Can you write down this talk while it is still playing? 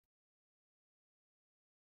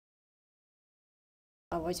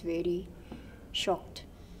I was very shocked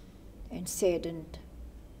and saddened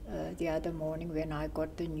the other morning when I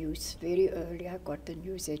got the news. Very early I got the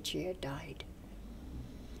news that she had died.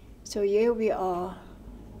 So here we are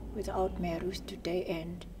without Ruth today,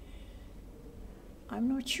 and I'm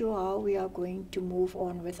not sure how we are going to move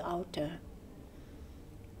on without her.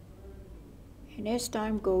 And as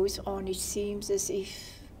time goes on, it seems as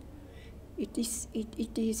if it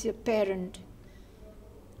is apparent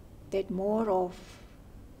that more of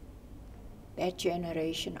that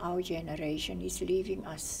generation, our generation, is leaving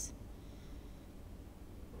us.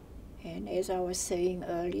 And as I was saying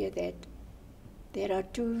earlier, that there are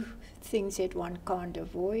two things that one can't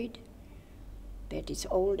avoid. That is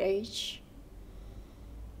old age,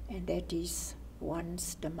 and that is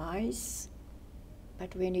one's demise.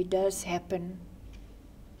 But when it does happen,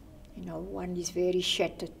 one is very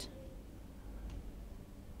shattered.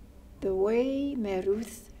 The way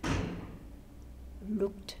Ruth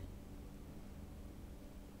looked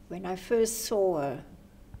when I first saw her,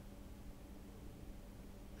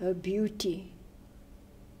 her beauty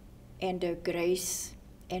and her grace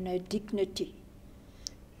and her dignity,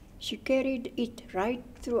 she carried it right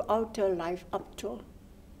throughout her life up till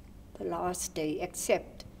the last day,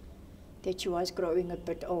 except that she was growing a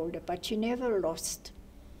bit older, but she never lost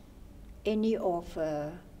any of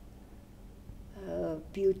her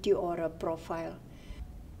beauty or her profile,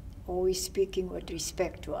 always speaking with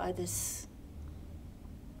respect to others,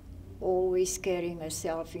 always carrying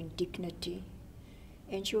herself in dignity.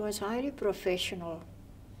 And she was highly professional,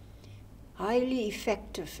 highly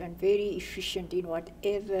effective and very efficient in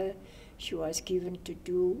whatever she was given to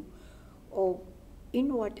do or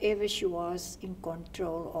in whatever she was in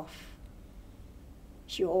control of.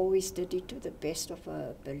 She always did it to the best of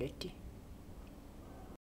her ability.